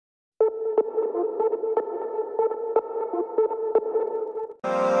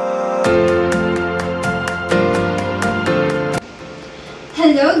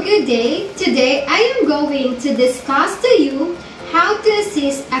Hello, good day. Today I am going to discuss to you how to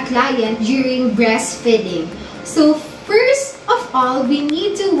assist a client during breastfeeding. So first of all, we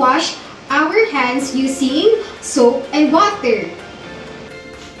need to wash our hands using soap and water.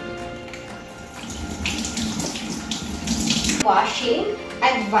 Washing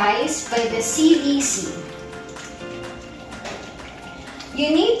advised by the CDC. You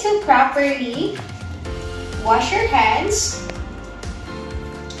need to properly wash your hands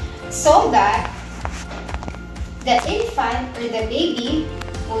so that the infant or the baby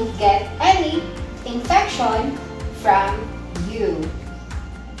won't get any infection from you.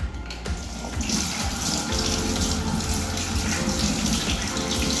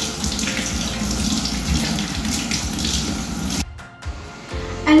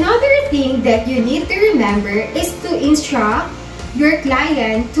 Another thing that you need to remember is to instruct your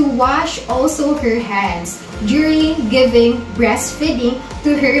client to wash also her hands during giving breastfeeding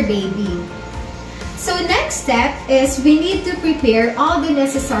to her baby. So next step is we need to prepare all the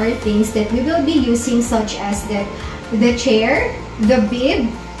necessary things that we will be using, such as the chair, the bib,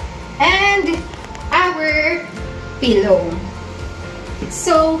 and our pillow.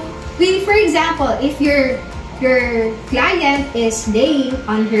 So for example, if your client is laying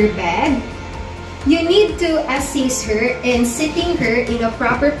on her bed, you need to assist her in sitting her in a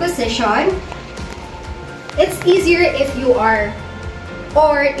proper position. It's easier if you are,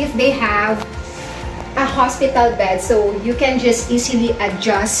 or if they have a hospital bed, so you can just easily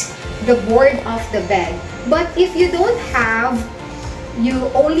adjust the board of the bed. But if you don't have, you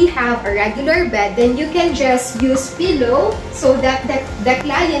only have a regular bed, then you can just use pillow so that the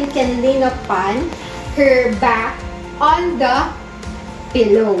client can lean upon her back on the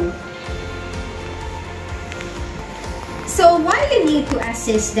pillow. So why you need to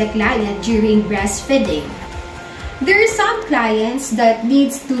assist the client during breastfeeding? There are some clients that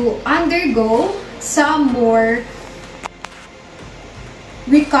needs to undergo some more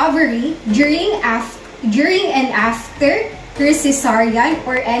recovery during and after her cesarean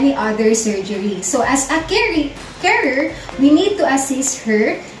or any other surgery. So as a carer, we need to assist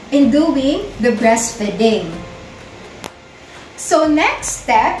her in doing the breastfeeding. So next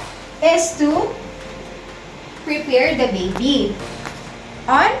step is to prepare the baby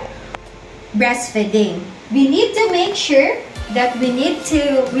on breastfeeding. We need to make sure that we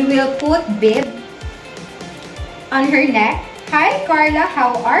will put bib on her neck. Hi Carla,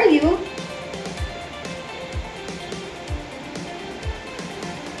 how are you?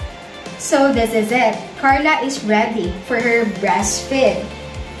 So this is it. Carla is ready for her breastfeed.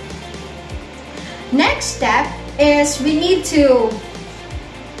 Next step is we need to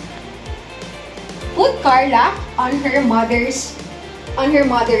put Carla on her mother's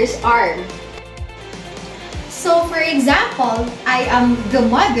arm. So for example, I am the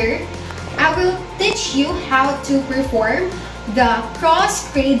mother. I will teach you how to perform the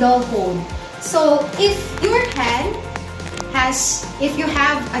cross cradle hold. So if you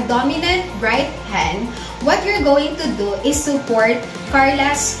have a dominant right hand, what you're going to do is support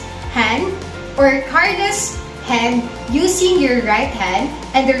Carla's hand or Carla's hand using your right hand,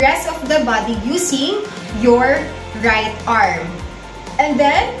 and the rest of the body using your right arm. And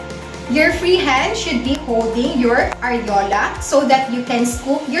then your free hand should be holding your areola so that you can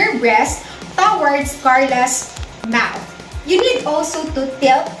scoop your breast towards Carla's mouth. You need also to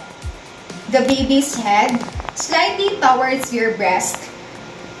tilt the baby's head slightly towards your breast,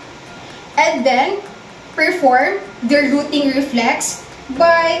 and then perform the rooting reflex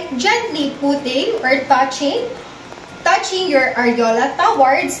by gently putting or touching your areola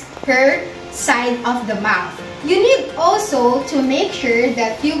towards her side of the mouth. You need also to make sure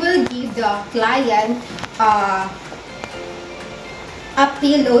that you will give the client a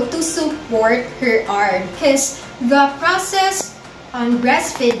pillow to support her arm, because the process on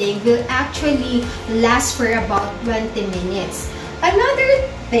breastfeeding will actually last for about 20 minutes. Another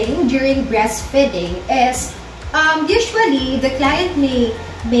thing during breastfeeding is usually the client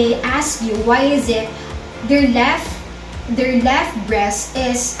may ask you why is it their left breast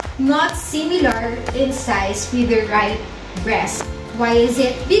is not similar in size with the right breast. Why is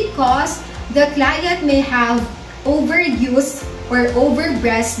it? Because the client may have overuse her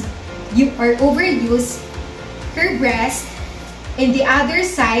breast in the other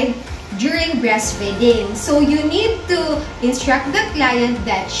side during breastfeeding. So you need to instruct the client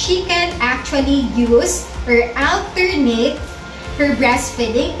that she can actually use or alternate her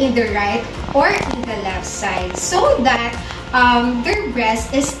breastfeeding in the right or in the left side, so that their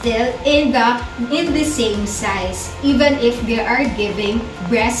breast is still in the same size, even if they are giving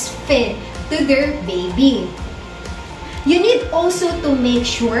breastfeed to their baby. You need also to make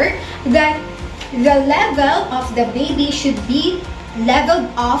sure that the level of the baby should be leveled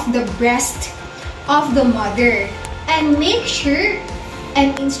off the breast of the mother, and make sure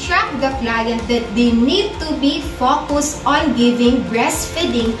and instruct the client that they need to be focused on giving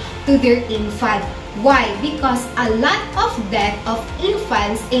breastfeeding to their infant. Why? Because a lot of death of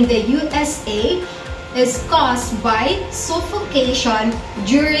infants in the USA is caused by suffocation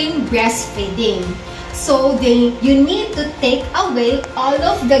during breastfeeding. So you need to take away all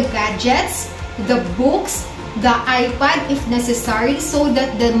of the gadgets, the books, the iPad if necessary, so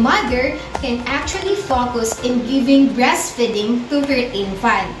that the mother can actually focus in giving breastfeeding to her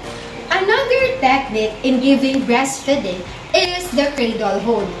infant. Another technique in giving breastfeeding is the cradle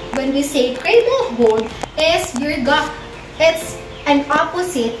hold. When we say cradle hold, it's an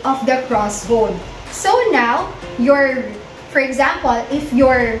opposite of the cross hold. So now, for example, if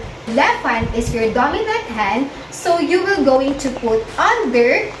your left hand is your dominant hand, so you will going to put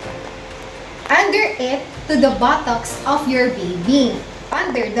under it to the buttocks of your baby,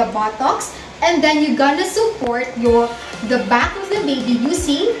 under the buttocks, and then you're gonna support the back of the baby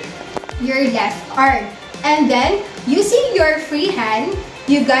using your left arm, and then using your free hand,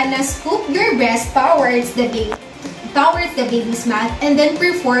 you're gonna scoop your breast towards the baby's mouth, and then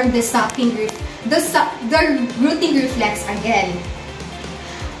perform the rooting reflex again.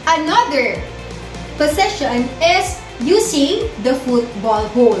 Another position is using the football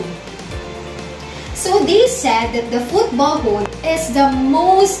hold. So they said that the football hold is the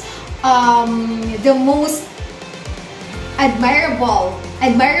most admirable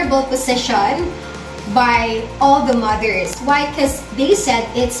position by all the mothers. Why? Because they said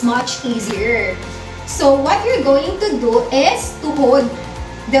it's much easier. So what you're going to do is to hold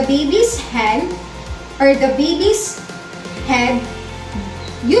the baby's hand or the baby's head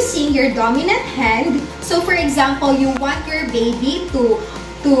using your dominant hand. So for example, you want your baby you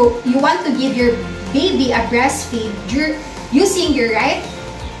want to give your baby a breastfeed using your right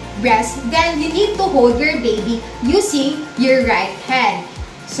breast, then you need to hold your baby using your right hand.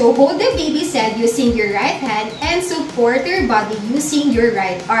 So hold the baby's head using your right hand and support your body using your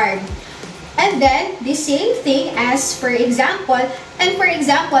right arm. And then the same thing as for example,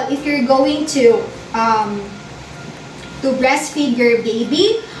 if you're going to breastfeed your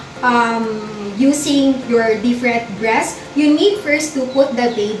baby using your different breasts, you need first to put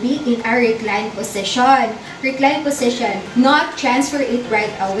the baby in a reclined position. Reclined position, not transfer it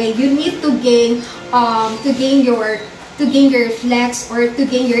right away. You need to gain your flex or to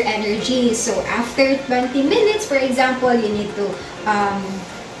gain your energy. So after 20 minutes, for example, you need to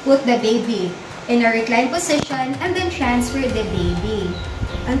put the baby in a reclined position and then transfer the baby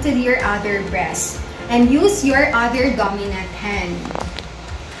onto your other breast and use your other dominant hand.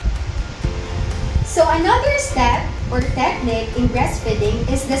 So another step or technique in breastfeeding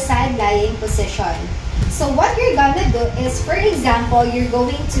is the side lying position. So what you're gonna do is, for example, you're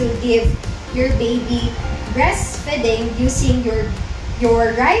going to give your baby breastfeeding using your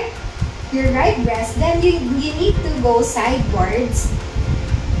right breast. Then you need to go sidewards,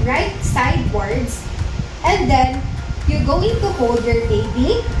 and then you're going to hold your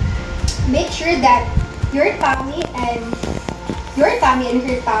baby. Make sure that your tummy and her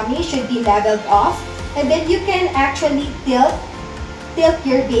tummy should be leveled off, and then you can actually tilt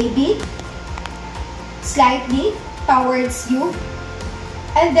your baby slightly towards you,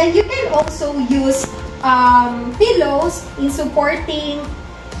 and then you can also use pillows in supporting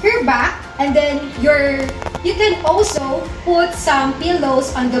her back, and then you can also put some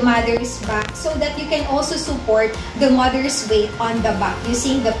pillows on the mother's back so that you can also support the mother's weight on the back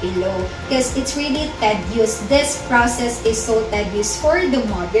using the pillow, because it's really tedious. This process is so tedious for the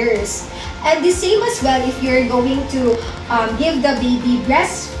mothers. And the same as well, if you're going to give the baby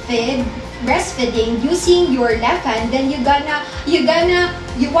breastfeeding using your left hand, then you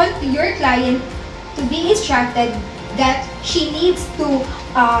want your client to be instructed that she needs to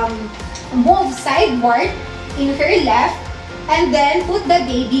move sideward in her left and then put the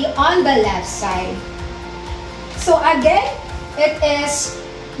baby on the left side. So again,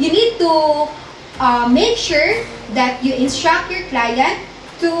 you need to make sure that you instruct your client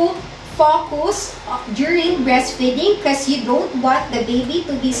to focus during breastfeeding, because you don't want the baby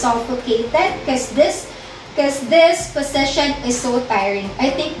to be suffocated, because this position is so tiring. I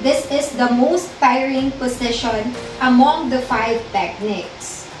think this is the most tiring position among the 5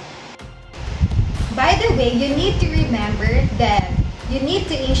 techniques. By the way, you need to remember that you need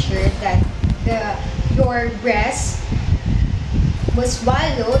to ensure that your breast was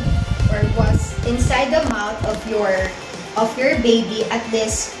swallowed or was inside the mouth of your baby at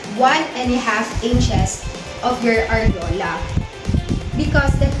least 1.5 inches of your areola,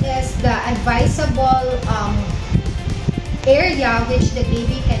 because that is the advisable area which the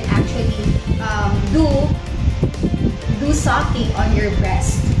baby can actually do sucking on your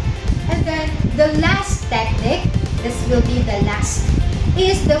breast. And then the last technique, this will be the last,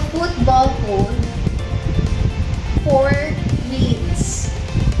 is the football hold for weans.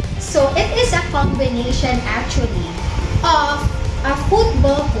 So it is a combination actually of a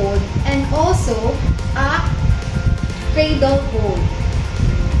football hold and also a cradle hold.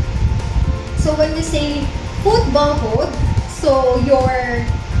 So when we say football hold, so your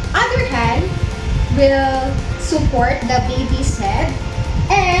other hand will support the baby's head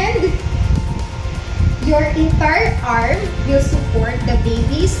and your entire arm will support the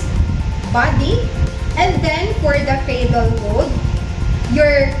baby's body. And then for the cradle hold,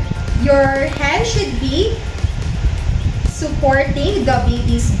 your hand should be supporting the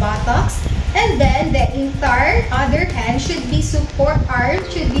baby's buttocks, and then the entire other hand should be supporting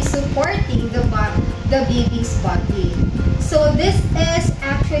the baby's body. So this is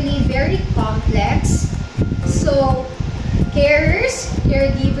actually very complex. So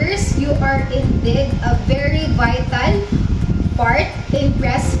caregivers, you are indeed a very vital part in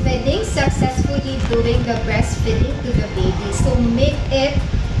breastfeeding, successfully doing the breastfeeding to the baby. So make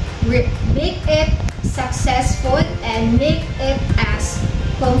it successful and make it as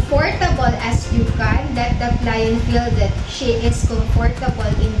comfortable as you can. Let the client feel that she is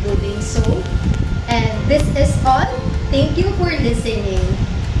comfortable in doing so. And this is all. Thank you for listening.